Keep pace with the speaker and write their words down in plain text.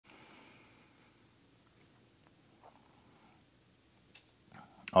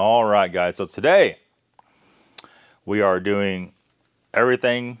All right, guys. So today we are doing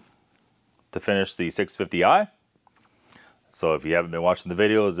everything to finish the 650i. So if you haven't been watching the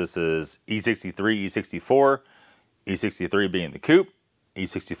videos, this is E63, E64, E63 being the coupe,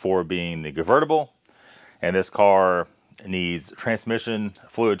 E64 being the convertible. And this car needs transmission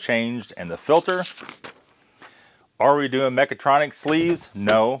fluid changed and the filter. Are we doing mechatronic sleeves?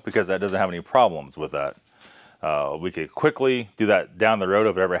 No, because that doesn't have any problems with that. We could quickly do that down the road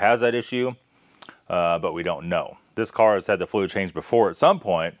if it ever has that issue, but we don't know. This car has had the fluid change before at some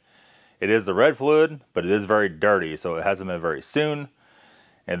point. It is the red fluid, but it is very dirty, so it hasn't been very soon.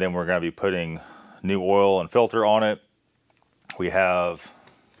 And then we're going to be putting new oil and filter on it. We have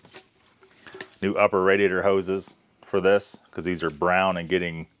new upper radiator hoses for this, because these are brown and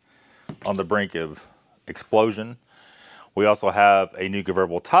getting on the brink of explosion. We also have a new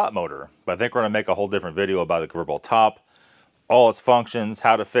convertible top motor, but I think we're going to make a whole different video about the convertible top, all its functions,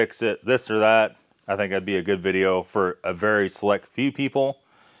 how to fix it, this or that. I think that'd be a good video for a very select few people,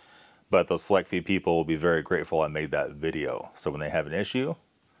 but those select few people will be very grateful I made that video. So when they have an issue,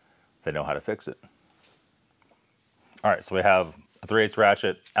 they know how to fix it. All right, so we have a 3/8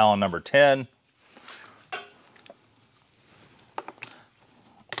 ratchet, Allen number 10.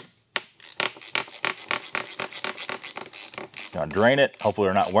 Gonna drain it. Hopefully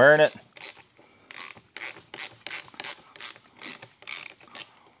we're not wearing it.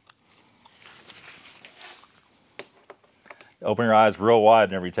 Open your eyes real wide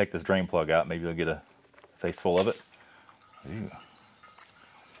whenever you take this drain plug out. Maybe you'll get a face full of it. Ew.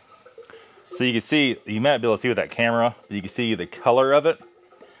 So you can see, you might be able to see with that camera, you can see the color of it.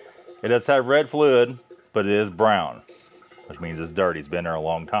 It does have red fluid, but it is brown, which means it's dirty. It's been there a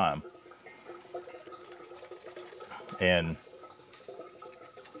long time. And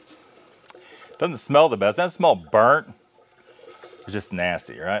it doesn't smell the best. It doesn't smell burnt. It's just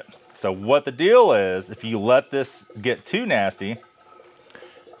nasty, right? So what the deal is, if you let this get too nasty,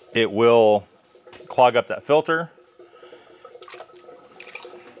 it will clog up that filter.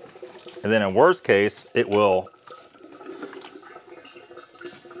 And then in worst case, it will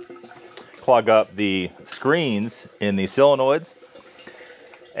clog up the screens in the solenoids.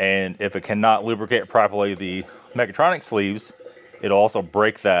 And if it cannot lubricate properly the mechatronic sleeves, it'll also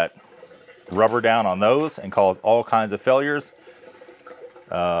break that rubber down on those and cause all kinds of failures.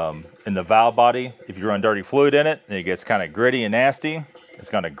 In the valve body, if you run dirty fluid in it and it gets kind of gritty and nasty,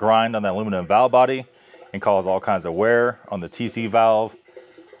 it's going to grind on that aluminum valve body and cause all kinds of wear on the TC valve,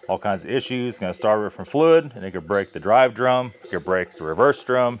 all kinds of issues. It's going to start it from fluid, and it could break the drive drum, it could break the reverse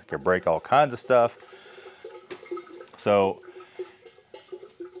drum, it could break all kinds of stuff. So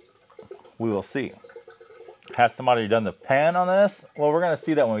we will see. Has somebody done the pan on this? Well, we're going to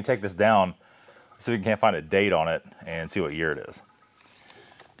see that when we take this down, see if we can't find a date on it and see what year it is.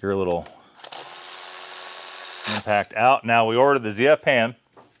 Your little impact out. Now we ordered the ZF pan,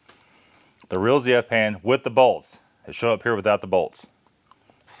 the real ZF pan with the bolts. It showed up here without the bolts.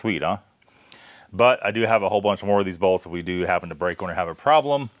 Sweet, huh? But I do have a whole bunch more of these bolts. If we do happen to break one or have a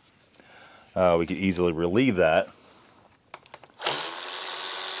problem, we could easily relieve that.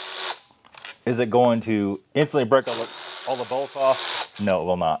 Is it going to instantly break all the bolts off? No, it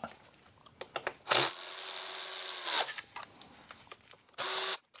will not.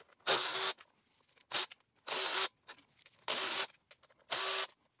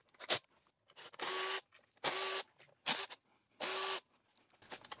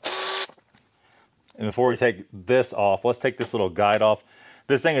 And before we take this off, let's take this little guide off.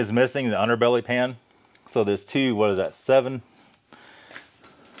 This thing is missing the underbelly pan. So there's two, what is that, I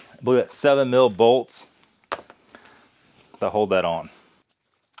believe that's 7mm bolts that hold that on.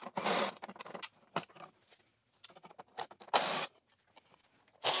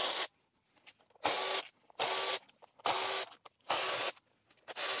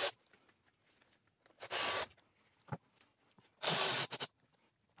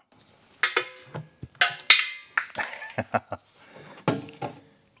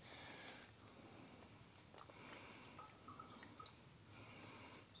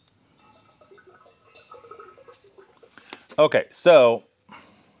 Okay, so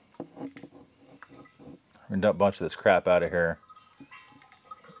we're gonna dump a bunch of this crap out of here.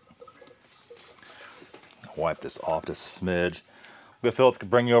 Wipe this off just a smidge. But Philip could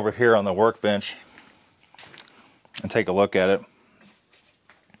bring you over here on the workbench and take a look at it.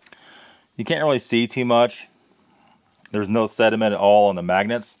 You can't really see too much. There's no sediment at all on the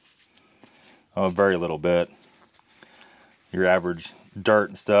magnets. Oh, very little bit. Your average dirt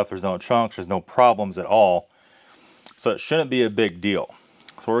and stuff, there's no chunks, there's no problems at all. So it shouldn't be a big deal.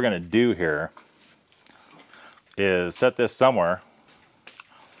 So what we're going to do here is set this somewhere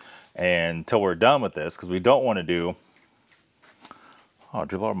And until we're done with this, because we don't want to do, oh,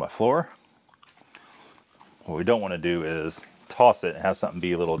 dribble over my floor. What we don't want to do is toss it and have something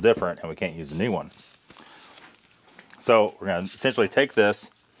be a little different and we can't use a new one. So we're going to essentially take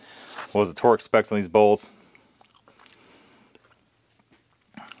this. What was the torque specs on these bolts?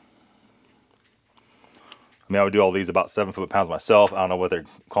 I mean, I would do all these about 7 foot-pounds myself. I don't know what they're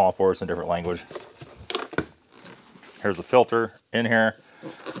calling for. It's in a different language. Here's the filter in here.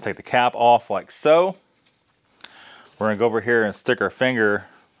 Take the cap off like so. We're going to go over here and stick our finger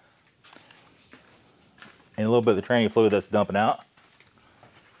in a little bit of the training fluid that's dumping out.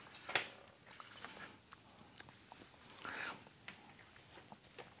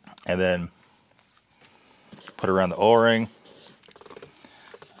 And then put it around the O-ring.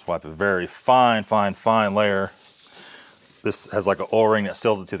 Wipe a very fine layer. This has like an O-ring that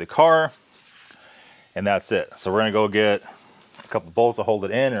seals it to the car. And that's it. So we're going to go get a couple bolts to hold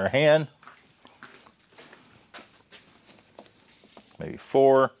it in our hand. Maybe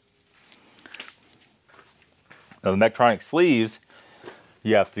 4. Now the Mectronic sleeves,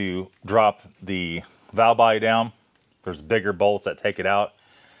 you have to drop the valve body down. There's bigger bolts that take it out.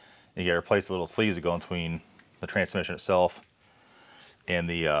 And you got to replace the little sleeves that go in between the transmission itself and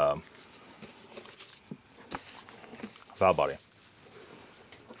the valve body.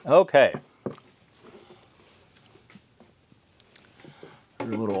 Okay.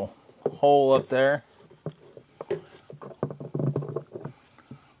 There's a little hole up there.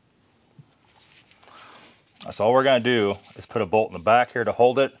 So all we're going to do is put a bolt in the back here to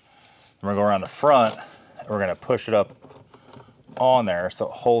hold it. And we're going to go around the front and we're going to push it up on there so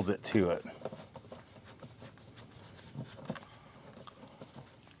it holds it to it.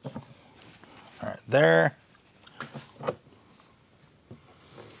 All right, there.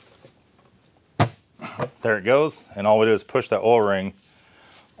 There it goes. And all we do is push that O-ring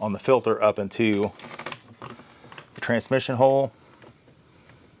on the filter up into the transmission hole.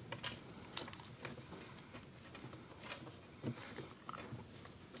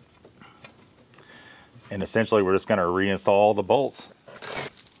 And essentially we're just going to reinstall all the bolts.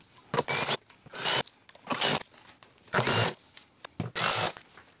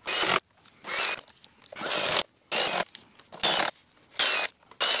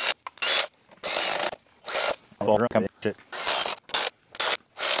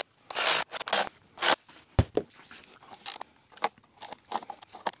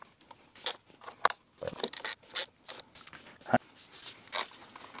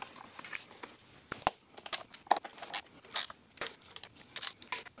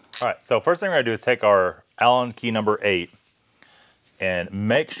 All right, so first thing we're gonna do is take our Allen key number 8 and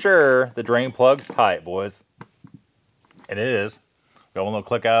make sure the drain plug's tight, boys. And it is. Got one little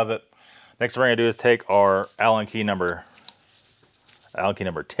click out of it. Next thing we're gonna do is take our Allen key number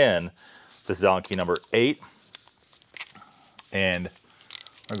 10. This is Allen key number 8. And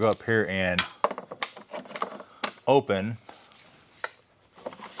I'm gonna go up here and open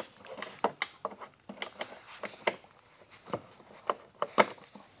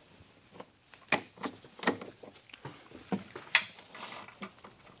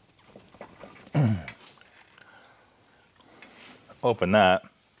open that,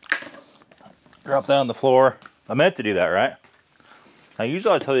 drop that on the floor. I meant to do that, right? Now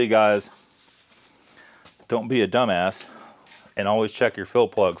usually I tell you guys, don't be a dumbass and always check your fill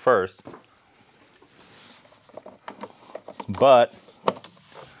plug first. But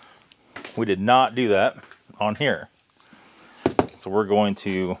we did not do that on here. So we're going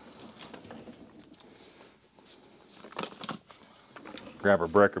to grab our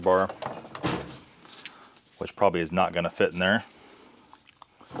breaker bar, which probably is not going to fit in there.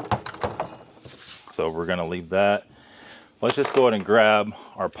 So we're going to leave that. Let's just go ahead and grab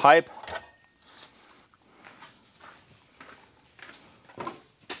our pipe.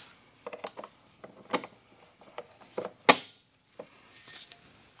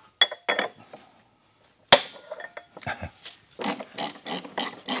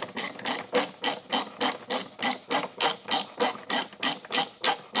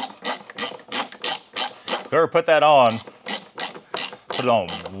 Whoever put that on, put it on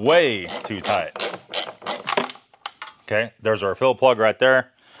way too tight. Okay, there's our fill plug right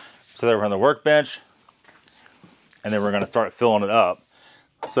there. So there we're on the workbench. And then we're gonna start filling it up.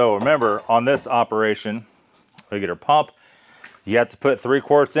 So remember, on this operation, we get our pump. You have to put 3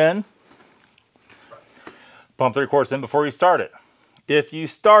 quarts in. Pump 3 quarts in before you start it. If you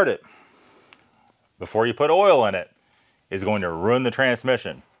start it before you put oil in it, it's going to ruin the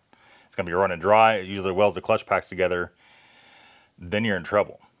transmission. It's going to be running dry. It usually welds the clutch packs together. Then you're in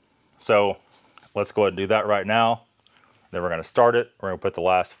trouble. So let's go ahead and do that right now. Then we're going to start it. We're going to put the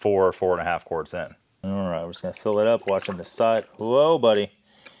last 4.5 quarts in. All right, we're just going to fill it up, watching the side. Whoa, buddy.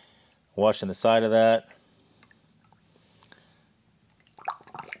 Watching the side of that.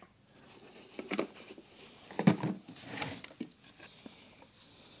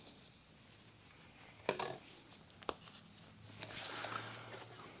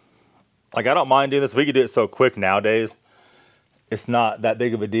 Like, I don't mind doing this. We could do it so quick nowadays. It's not that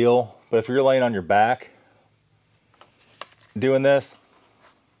big of a deal. But if you're laying on your back doing this,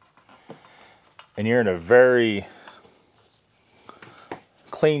 and you're in a very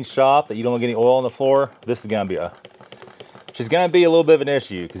clean shop that you don't get any oil on the floor, this is gonna be a little bit of an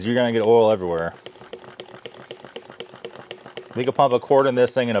issue because you're gonna get oil everywhere. We can pump a quart in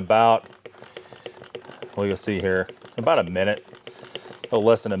this thing in about, well, you'll see here, about a minute, a little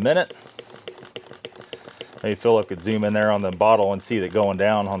less than a minute. Maybe Philip could zoom in there on the bottle and see it going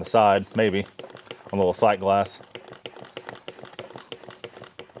down on the side, maybe on a little sight glass.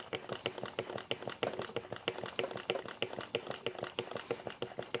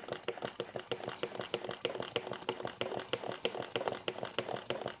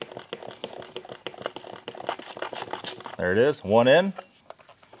 There it is, one in.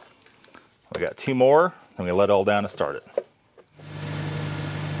 We got 2 more, and we let it all down to start it.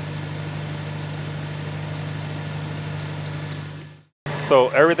 So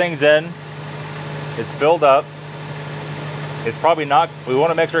everything's in, it's filled up. It's probably not, we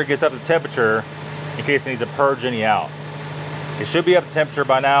want to make sure it gets up to temperature in case it needs to purge any out. It should be up to temperature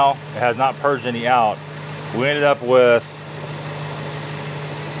by now. It has not purged any out. We ended up with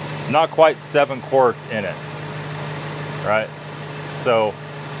not quite 7 quarts in it, right? So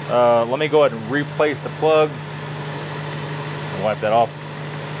let me go ahead and replace the plug and wipe that off.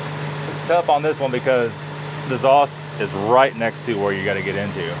 It's tough on this one because the exhaust is right next to where you got to get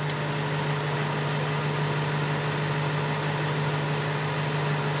into.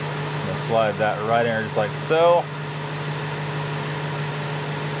 I'm gonna slide that right in there just like so.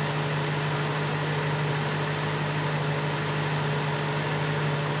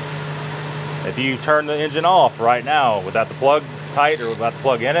 If you turn the engine off right now without the plug tight or without the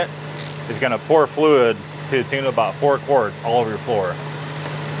plug in it, it's gonna pour fluid to the tune of about 4 quarts all over your floor.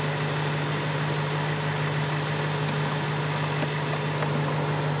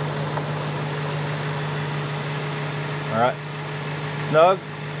 All right, snug,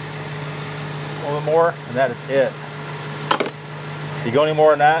 a little bit more, and that is it. If you go any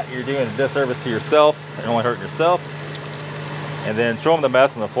more than that, you're doing a disservice to yourself, and only hurting yourself. And then show them the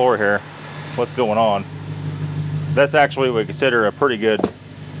mess on the floor here, what's going on. That's actually what we consider a pretty good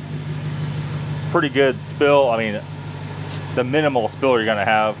spill. I mean, the minimal spill you're gonna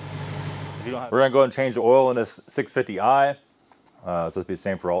have. We're gonna go ahead and change the oil in this 650i. So this will be the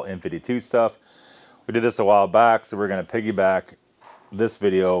same for all N52 stuff. We did this a while back, so we're going to piggyback this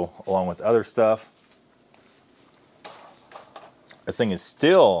video along with other stuff. This thing is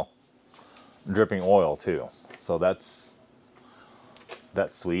still dripping oil too, so that's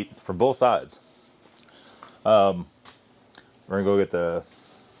sweet from both sides. We're gonna go get the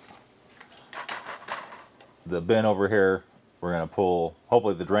bin over here. We're gonna pull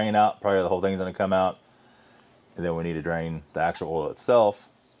hopefully the drain out. Probably the whole thing's gonna come out, and then we need to drain the actual oil itself.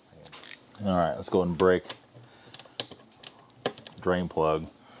 All right, let's go ahead and break drain plug.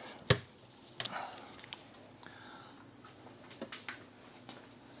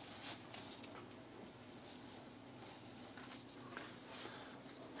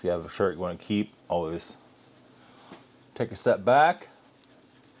 If you have a shirt you want to keep, always take a step back.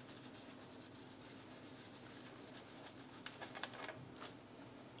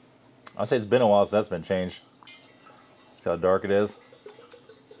 I'll say it's been a while since that's been changed. See how dark it is?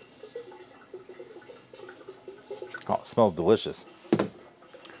 Oh, it smells delicious.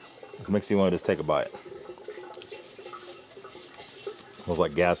 This makes you want to just take a bite. Smells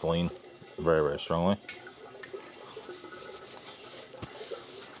like gasoline, very, very strongly.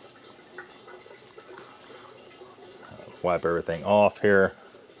 Wipe everything off here.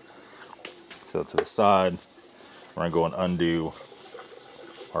 To the side. We're gonna go and undo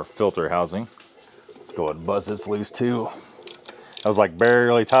our filter housing. Let's go ahead and buzz this loose too. That was like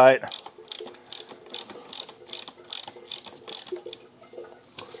barely tight.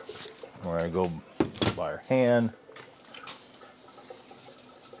 We're gonna go by our hand.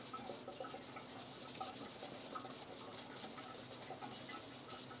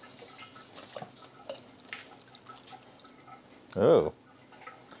 Oh,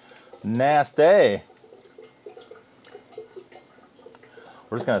 nasty.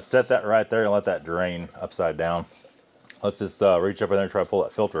 We're just gonna set that right there and let that drain upside down. Let's just reach up in there and try to pull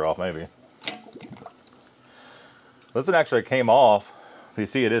that filter off maybe. This one actually came off. You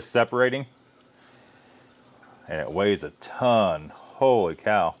see it is separating. And it weighs a ton. Holy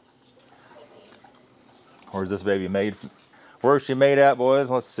cow. Where's this baby made from? Where's she made at,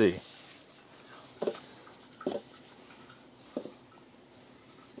 boys? Let's see.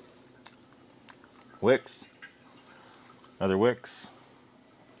 Wicks. Another Wicks.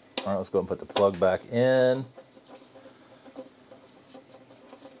 All right, let's go and put the plug back in.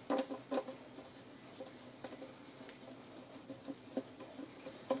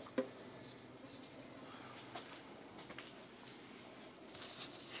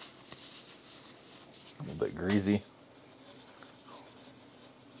 A little bit greasy.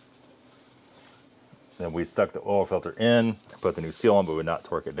 Then we stuck the oil filter in, put the new seal on, but we're not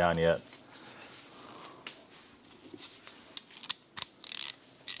torque it down yet.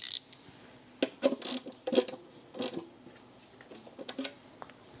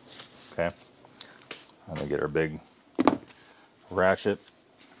 Okay, I'm gonna get our big ratchet.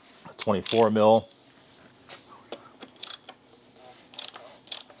 It's 24 mil.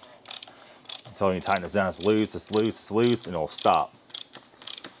 Until you tighten this down, it's loose, it's loose, it's loose, and it'll stop.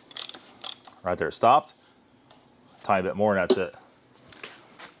 Right there, it stopped. Tiny bit more, and that's it.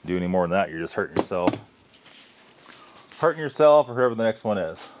 Do any more than that, you're just hurting yourself. Hurting yourself, or whoever the next one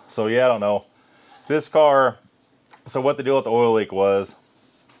is. So yeah, I don't know. This car. So what the deal with the oil leak was,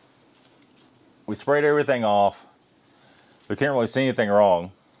 we sprayed everything off. We can't really see anything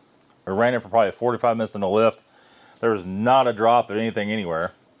wrong. We ran it for probably 45 minutes in the lift. There was not a drop of anything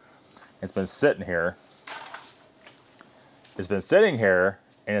anywhere. It's been sitting here. It's been sitting here,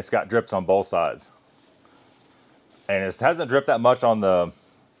 and it's got drips on both sides. And it hasn't dripped that much on the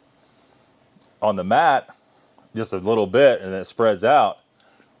mat, just a little bit, and then it spreads out.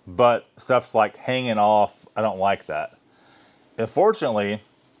 But stuff's like hanging off. I don't like that. Unfortunately,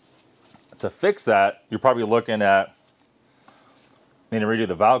 to fix that, you're probably looking at, you need to redo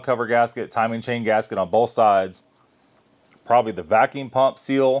the valve cover gasket, timing chain gasket on both sides, probably the vacuum pump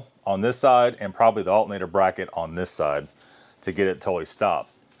seal on this side, and probably the alternator bracket on this side to get it totally stopped.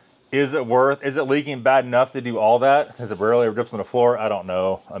 Is it leaking bad enough to do all that? Has it barely ever drips on the floor? I don't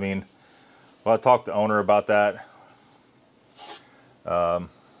know. I mean, well, I talked to the owner about that.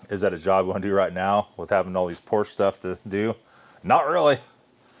 Is that a job we want to do right now with having all these Porsche stuff to do? Not really.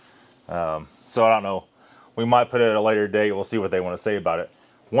 So I don't know. We might put it at a later date. We'll see what they want to say about it.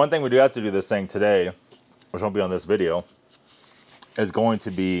 One thing we do have to do this thing today, which won't be on this video, is going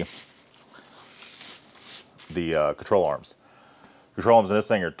to be the control arms. Control arms in this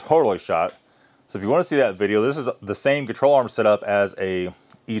thing are totally shot. So if you want to see that video, this is the same control arm setup as a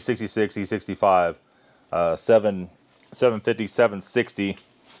E66, E65, 750, 760,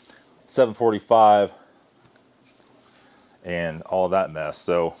 745, and all that mess.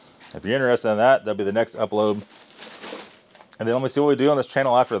 So if you're interested in that, that'll be the next upload. And then let me see what we do on this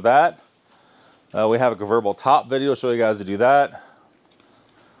channel after that. We have a convertible top video to show you guys to do that.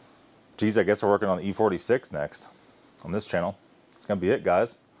 Geez, I guess we're working on the E46 next on this channel. That's going to be it,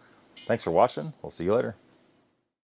 guys. Thanks for watching. We'll see you later.